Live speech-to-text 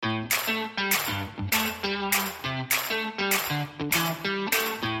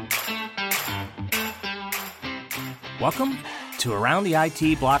Welcome to Around the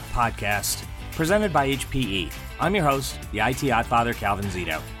IT Block podcast, presented by HPE. I'm your host, the IT Oddfather, Calvin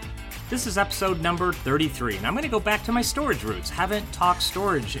Zito. This is episode number 33, and I'm going to go back to my storage roots. Haven't talked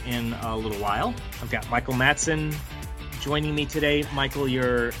storage in a little while. I've got Michael Matson joining me today. Michael,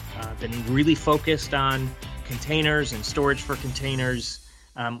 you're been really focused on containers and storage for containers.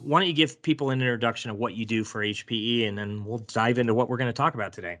 Why don't you give people an introduction of what you do for HPE, and then we'll dive into what we're going to talk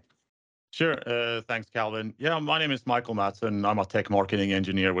about today. Sure. Thanks, Calvin. Yeah, my name is Michael Matson. I'm a tech marketing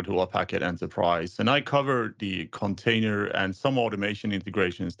engineer with Hewlett Packard Enterprise, and I cover the container and some automation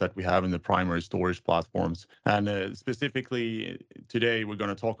integrations that we have in the primary storage platforms. And specifically today, we're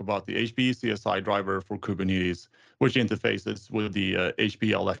going to talk about the HPE CSI driver for Kubernetes, which interfaces with the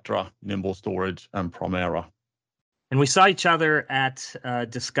HPE Alletra, Nimble Storage, and Primera. And we saw each other at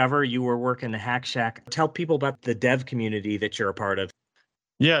Discover. You were working the Hack Shack. Tell people about the dev community that you're a part of.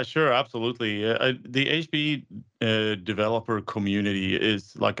 Yeah, sure, absolutely. The HPE developer community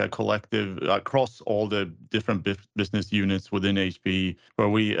is like a collective across all the different business units within HPE, where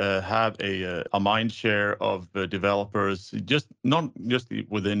we have a mind share of developers, not just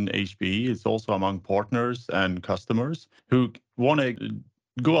within HPE, it's also among partners and customers who want to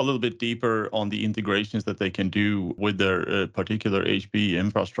go a little bit deeper on the integrations that they can do with their particular HPE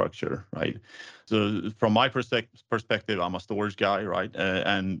infrastructure, right? So from my perspective, I'm a storage guy, right?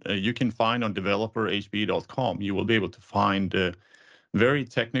 And you can find on developerhpe.com, you will be able to find very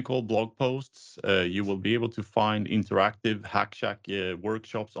technical blog posts. You will be able to find interactive Hack Shack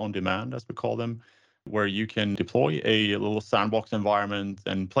workshops on demand, as we call them, where you can deploy a little sandbox environment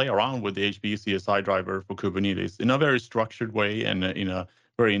and play around with the HPE CSI driver for Kubernetes in a very structured way and in a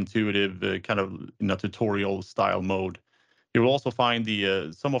very intuitive kind of in a tutorial style mode. You will also find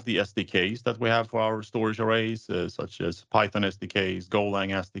the some of the SDKs that we have for our storage arrays, such as Python SDKs,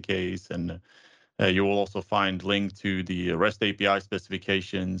 Golang SDKs, and you will also find link to the REST API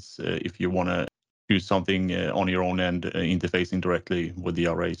specifications if you want to do something on your own end, interfacing directly with the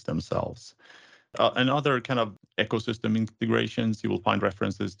arrays themselves. And other kind of ecosystem integrations, you will find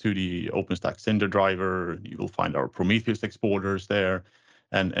references to the OpenStack Cinder driver. You will find our Prometheus exporters there,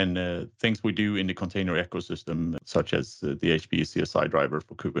 and things we do in the container ecosystem, such as the HPE CSI driver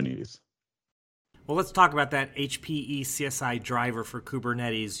for Kubernetes. Well, let's talk about that HPE CSI driver for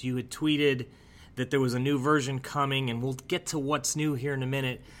Kubernetes. You had tweeted that there was a new version coming, and we'll get to what's new here in a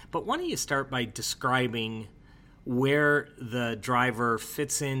minute. But why don't you start by describing where the driver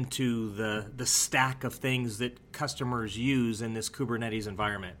fits into the stack of things that customers use in this Kubernetes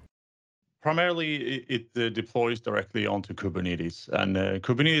environment? Primarily, it deploys directly onto Kubernetes, and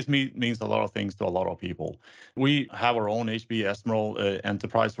Kubernetes means a lot of things to a lot of people. We have our own HPE Ezmeral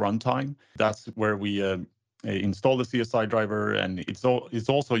enterprise runtime. That's where we install the CSI driver, and it's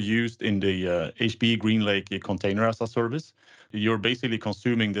also used in the HPE GreenLake container as a service. You're basically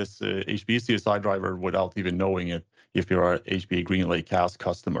consuming this HPE CSI driver without even knowing it if you're a HPE GreenLake CAS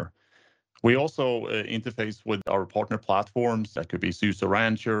customer. We also interface with our partner platforms. That could be SUSE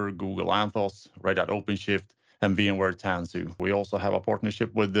Rancher, Google Anthos, Red Hat OpenShift, and VMware Tanzu. We also have a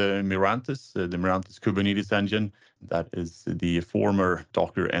partnership with Mirantis, the Mirantis Kubernetes engine. That is the former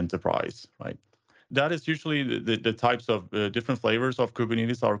Docker Enterprise, right? That is usually the types of different flavors of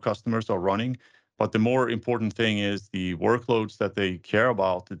Kubernetes our customers are running. But the more important thing is the workloads that they care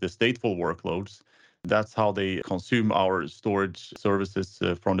about, the stateful workloads. That's how they consume our storage services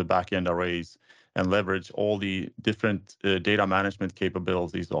from the backend arrays and leverage all the different data management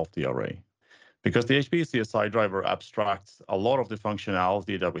capabilities of the array. Because the HPE CSI driver abstracts a lot of the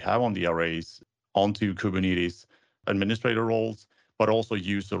functionality that we have on the arrays onto Kubernetes administrator roles, but also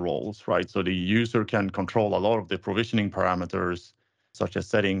user roles, right? So the user can control a lot of the provisioning parameters, such as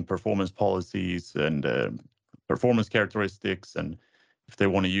setting performance policies and performance characteristics, and if they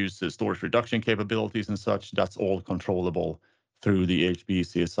want to use the storage reduction capabilities and such, that's all controllable through the HPE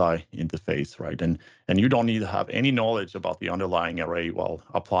CSI interface, right? And you don't need to have any knowledge about the underlying array while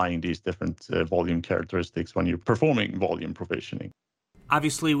applying these different volume characteristics when you're performing volume provisioning.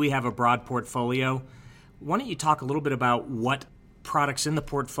 Obviously, we have a broad portfolio. Why don't you talk a little bit about what products in the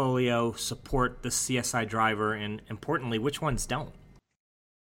portfolio support the CSI driver, and importantly, which ones don't?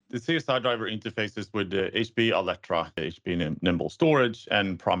 The CSI driver interfaces with the HPE Alletra, HPE Nimble Storage,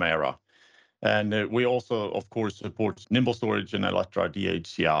 and Primera. And we also, of course, support Nimble Storage and Alletra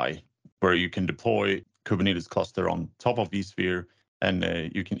DHCI, where you can deploy Kubernetes cluster on top of vSphere, and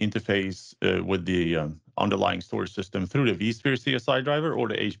you can interface with the underlying storage system through the vSphere CSI driver or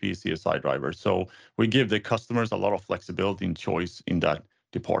the HPE CSI driver. So we give the customers a lot of flexibility and choice in that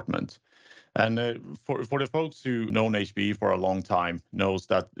department. And for the folks who known HPE for a long time knows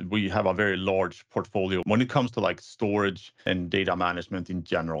that we have a very large portfolio when it comes to like storage and data management in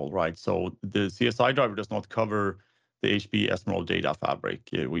general, right? So the CSI driver does not cover the HPE Emerald data fabric.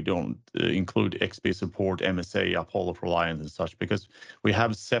 We don't include XP support, MSA, Apollo Reliant and such because we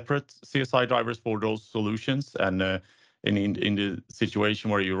have separate CSI drivers for those solutions. And in the situation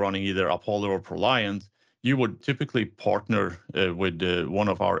where you're running either Apollo or Reliant, you would typically partner with one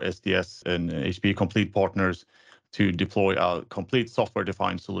of our SDS and HPE Complete partners to deploy a complete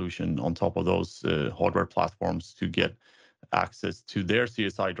software-defined solution on top of those hardware platforms to get access to their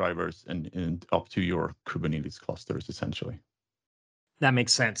CSI drivers and up to your Kubernetes clusters, essentially. That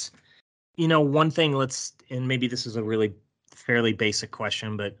makes sense. One thing, and maybe this is a really fairly basic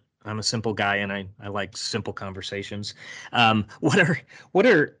question, but I'm a simple guy and I like simple conversations. What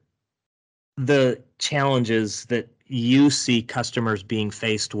are the challenges that you see customers being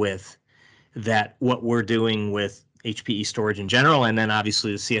faced with that what we're doing with HPE storage in general, and then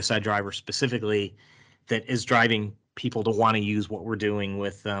obviously the CSI driver specifically, that is driving people to want to use what we're doing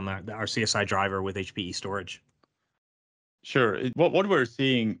with our CSI driver with HPE storage? Sure. What we're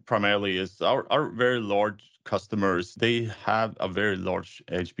seeing primarily is our very large customers, they have a very large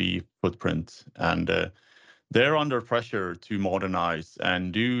HPE footprint and they're under pressure to modernize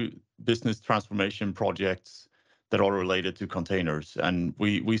and do business transformation projects that are related to containers. And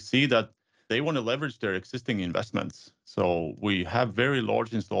we see that they want to leverage their existing investments. So we have very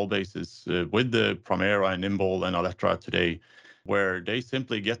large install bases with the Primera and Nimble and Alletra today, where they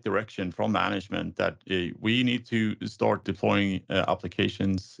simply get direction from management that we need to start deploying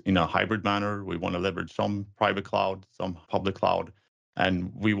applications in a hybrid manner. We want to leverage some private cloud, some public cloud,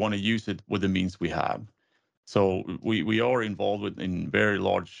 and we want to use it with the means we have. So we are involved in very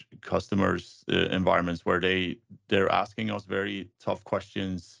large customers environments where they're asking us very tough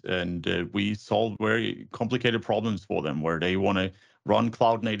questions, and we solve very complicated problems for them where they want to run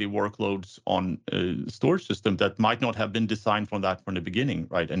cloud native workloads on a storage system that might not have been designed from the beginning,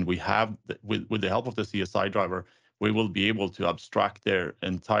 right? And we have with the help of the CSI driver, we will be able to abstract their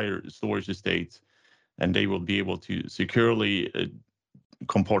entire storage estate, and they will be able to securely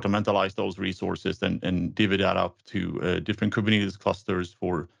compartmentalize those resources and divvy that up to different Kubernetes clusters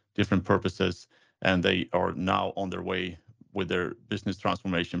for different purposes. And they are now on their way with their business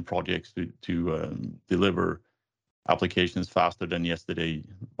transformation projects to deliver applications faster than yesterday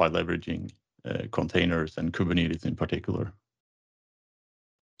by leveraging containers and Kubernetes in particular.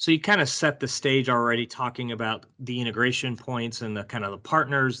 So you kind of set the stage already talking about the integration points and the kind of the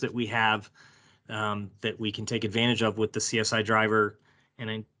partners that we have that we can take advantage of with the CSI driver. And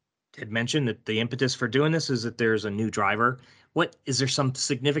I had mentioned that the impetus for doing this is that there's a new driver. Is there some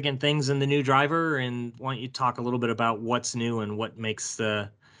significant things in the new driver? And why don't you talk a little bit about what's new and what makes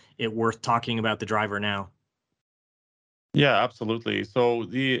it worth talking about the driver now? Yeah, absolutely. So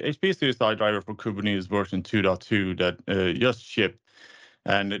the HPE CSI driver for Kubernetes version 2.2 that just shipped.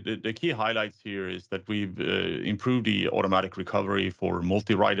 And the key highlights here is that we've improved the automatic recovery for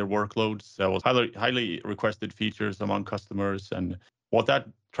multi-writer workloads. That was highly requested features among customers. And what that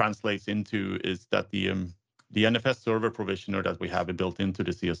translates into is that the NFS server provisioner that we have built into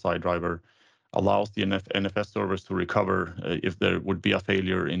the CSI driver allows the NFS servers to recover if there would be a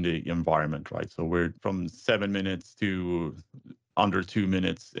failure in the environment, right? So we're from 7 minutes to under 2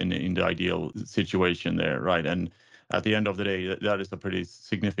 minutes in the ideal situation there, right? And at the end of the day, that is a pretty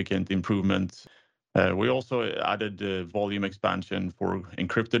significant improvement. We also added volume expansion for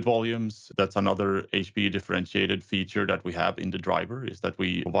encrypted volumes. That's another HPE differentiated feature that we have in the driver, is that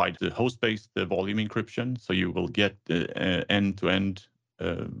we provide the host-based volume encryption. So you will get end-to-end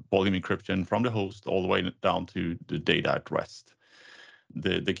volume encryption from the host all the way down to the data at rest.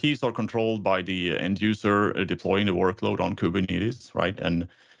 The keys are controlled by the end user deploying the workload on Kubernetes, right? And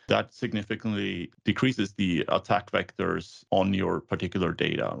that significantly decreases the attack vectors on your particular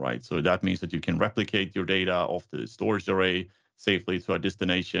data, right? So that means that you can replicate your data off the storage array safely to a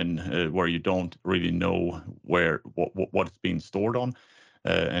destination where you don't really know what it's being stored on.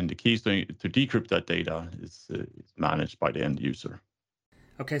 And the keys to decrypt that data is managed by the end user.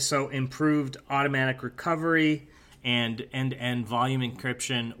 Okay, so improved automatic recovery and end-to-end volume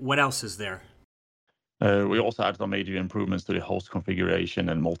encryption. What else is there? We also added some major improvements to the host configuration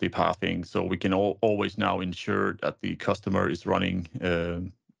and multipathing, so we can always now ensure that the customer is running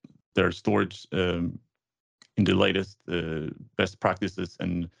their storage in the latest best practices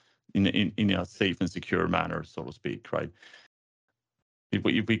and in a safe and secure manner, so to speak, right? if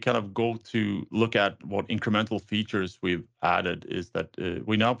we kind of go to look at what incremental features we've added, is that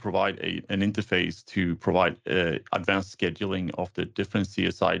we now provide an interface to provide advanced scheduling of the different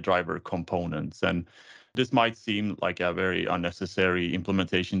CSI driver components. And this might seem like a very unnecessary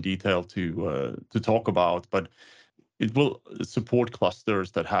implementation detail to talk about, but it will support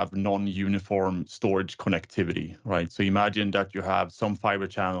clusters that have non-uniform storage connectivity, right? So imagine that you have some fiber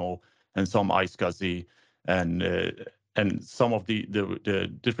channel and some iSCSI, and some of the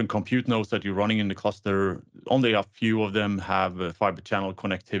different compute nodes that you're running in the cluster, only a few of them have fiber channel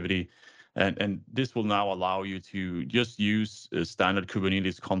connectivity. And this will now allow you to just use a standard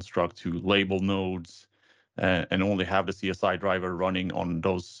Kubernetes construct to label nodes and only have the CSI driver running on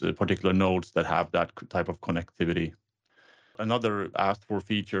those particular nodes that have that type of connectivity. Another asked for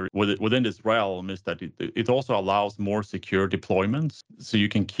feature within this realm is that it also allows more secure deployments. So you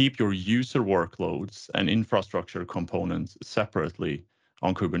can keep your user workloads and infrastructure components separately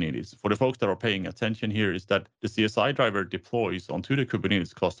on Kubernetes. For the folks that are paying attention here, is that the CSI driver deploys onto the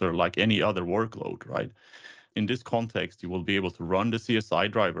Kubernetes cluster like any other workload, right? In this context, you will be able to run the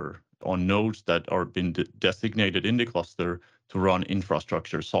CSI driver on nodes that are been designated in the cluster to run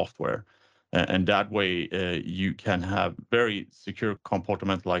infrastructure software. And that way, you can have very secure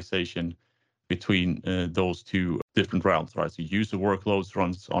compartmentalization between those two different realms, right? So user workloads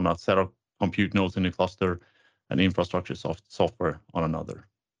runs on a set of compute nodes in the cluster and infrastructure software on another.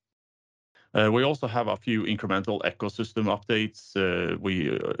 We also have a few incremental ecosystem updates.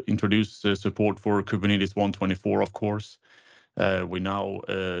 We introduced support for Kubernetes 124, of course. We now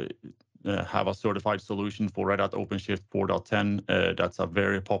have a certified solution for Red Hat OpenShift 4.10. That's a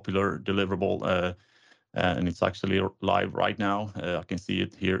very popular deliverable, and it's actually live right now. I can see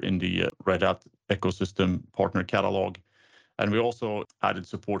it here in the Red Hat ecosystem partner catalog. And we also added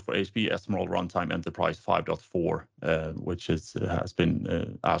support for HPE Ezmeral Runtime Enterprise 5.4, which has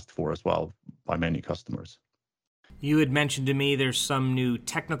been asked for as well by many customers. You had mentioned to me there's some new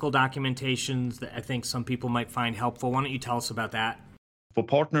technical documentations that I think some people might find helpful. Why don't you tell us about that? For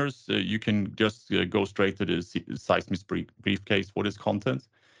partners, you can just go straight to the Seismic briefcase for this content.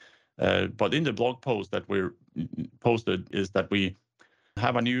 But in the blog post that we're posted is that we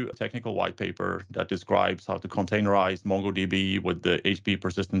have a new technical white paper that describes how to containerize MongoDB with the HPE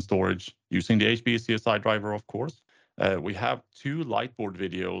persistent storage using the HPE CSI driver, of course. We have 2 Lightboard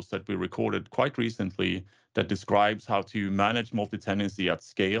videos that we recorded quite recently that describes how to manage multi-tenancy at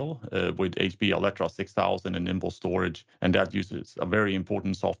scale with HPE Alletra 6000 and Nimble Storage. And that uses a very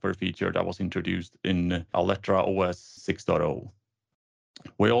important software feature that was introduced in Alletra OS 6.0.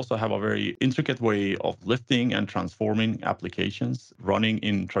 We also have a very intricate way of lifting and transforming applications running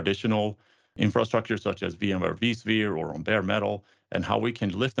in traditional infrastructure such as VMware vSphere or on bare metal, and how we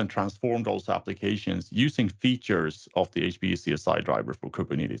can lift and transform those applications using features of the HPE CSI driver for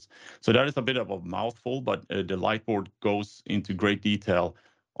Kubernetes. So that is a bit of a mouthful, but the Lightboard goes into great detail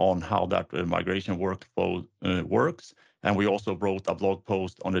on how that migration workflow works. And we also wrote a blog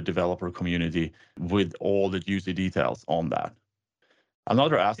post on the developer community with all the juicy details on that.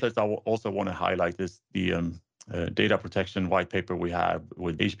 Another asset I also want to highlight is the data protection white paper we have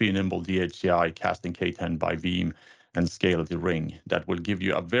with HPE Nimble DHCI casting K10 by Veeam and Scale the Ring that will give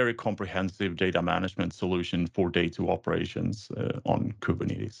you a very comprehensive data management solution for day 2 operations on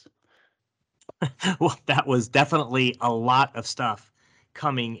Kubernetes. Well, that was definitely a lot of stuff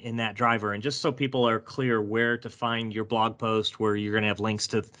coming in that driver. And just so people are clear where to find your blog post, where you're going to have links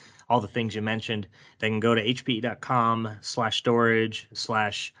to all the things you mentioned, they can go to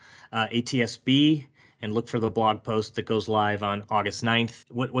hpe.com/storage/ATSB and look for the blog post that goes live on August 9th.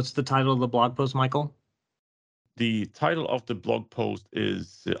 What's the title of the blog post, Michael? The title of the blog post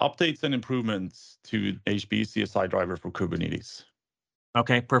is Updates and Improvements to HPE CSI Driver for Kubernetes.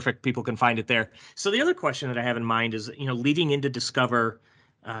 Okay, perfect. People can find it there. So the other question that I have in mind is, leading into Discover,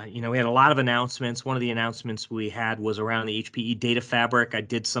 we had a lot of announcements. One of the announcements we had was around the HPE Data Fabric. I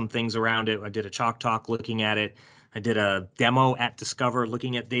did some things around it. I did a chalk talk looking at it. I did a demo at Discover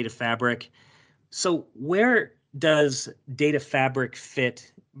looking at Data Fabric. So where does Data Fabric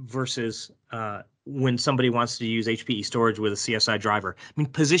fit versus when somebody wants to use HPE storage with a CSI driver? I mean,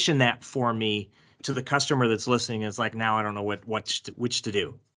 position that for me to the customer that's listening. It's like, now I don't know which to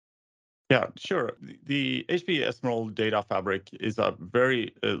do. Yeah, sure. The HPE Ezmeral Data Fabric is a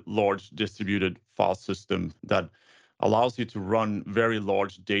very large distributed file system that allows you to run very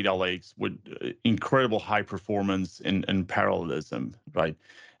large data lakes with incredible high performance and parallelism, right?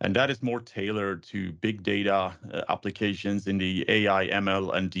 And that is more tailored to big data applications in the AI,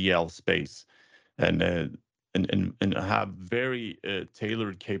 ML, and DL space, and have very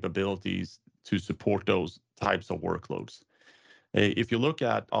tailored capabilities to support those types of workloads. If you look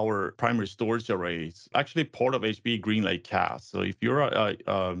at our primary storage arrays, actually part of HPE GreenLake CAS. So if you're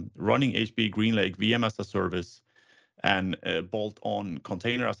running HPE GreenLake VM as a service and bolt-on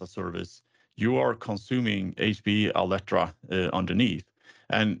container as a service, you are consuming HPE Alletra underneath.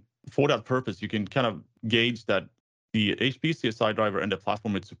 And for that purpose, you can kind of gauge that the HPE CSI driver and the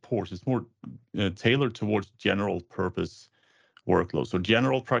platform it supports is more tailored towards general purpose workloads. So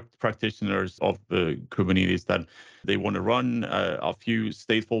general practitioners of Kubernetes that they want to run a few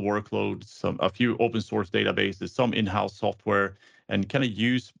stateful workloads, a few open source databases, some in-house software, and kind of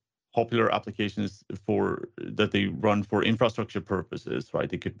use popular applications that they run for infrastructure purposes,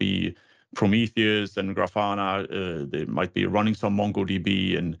 right? It could be Prometheus and Grafana. They might be running some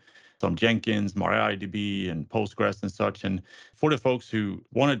MongoDB and some Jenkins, MariaDB, and Postgres and such. And for the folks who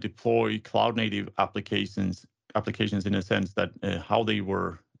want to deploy cloud-native applications in a sense that how they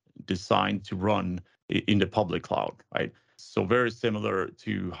were designed to run in the public cloud, right? So very similar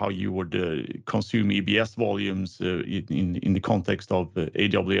to how you would consume EBS volumes in the context of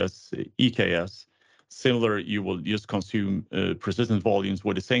AWS EKS. Similar, you will just consume persistent volumes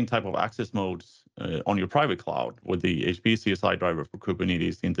with the same type of access modes on your private cloud with the HPE CSI driver for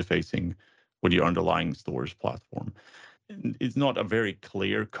Kubernetes interfacing with your underlying storage platform. It's not a very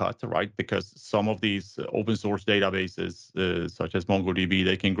clear cut, right? Because some of these open source databases, such as MongoDB,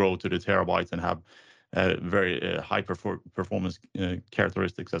 they can grow to the terabytes and have very high performance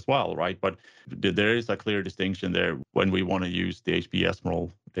characteristics as well, right? But there is a clear distinction there when we want to use the HPE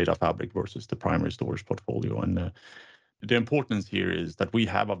Ezmeral data fabric versus the primary storage portfolio. And the importance here is that we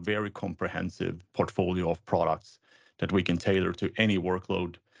have a very comprehensive portfolio of products that we can tailor to any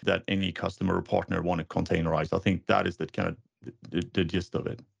workload that any customer or partner want to containerize. I think that is the kind of the gist of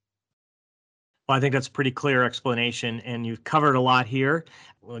it. Well, I think that's a pretty clear explanation, and you've covered a lot here.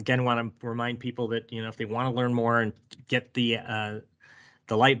 Well, again, want to remind people that, if they want to learn more and get the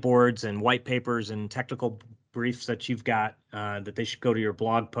light boards and white papers and technical briefs that you've got, that they should go to your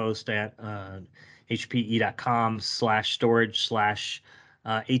blog post at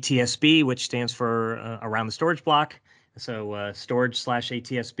hpe.com/storage/ATSB, which stands for around the storage block. So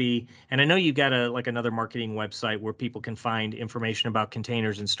storage/ATSB. And I know you've got another marketing website where people can find information about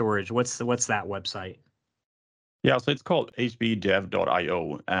containers and storage. What's that website? Yeah, so it's called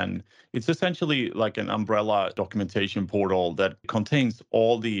hpedev.io, and it's essentially like an umbrella documentation portal that contains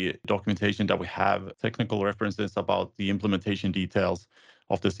all the documentation that we have, technical references about the implementation details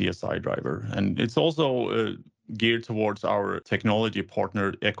of the CSI driver. And it's also geared towards our technology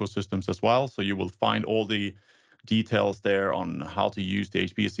partner ecosystems as well. So you will find all the details there on how to use the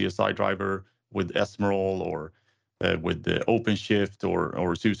HPE CSI driver with Ezmeral or with the OpenShift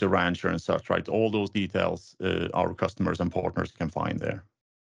or SUSE Rancher and such, right? All those details our customers and partners can find there.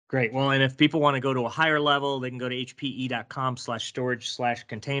 Great. Well, and if people want to go to a higher level, they can go to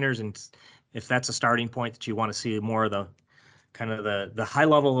hpe.com/storage/containers. And if that's a starting point that you want to see more of the high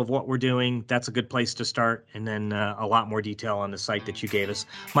level of what we're doing, that's a good place to start. And then a lot more detail on the site that you gave us.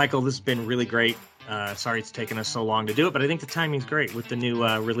 Michael, this has been really great. Sorry it's taken us so long to do it, but I think the timing's great with the new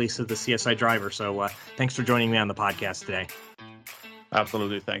release of the CSI driver. So thanks for joining me on the podcast today.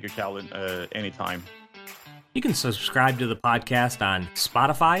 Absolutely. Thank you, Calvin. Anytime. You can subscribe to the podcast on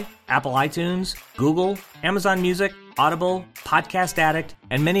Spotify, Apple iTunes, Google, Amazon Music, Audible, Podcast Addict,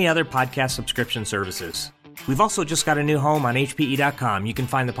 and many other podcast subscription services. We've also just got a new home on hpe.com. You can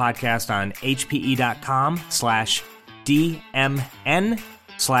find the podcast on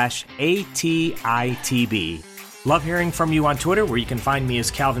hpe.com/DMN/ATITB. Love hearing from you on Twitter, where you can find me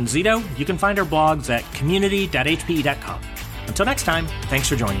as Calvin Zito. You can find our blogs at community.hpe.com. Until next time, thanks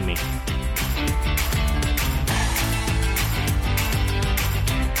for joining me.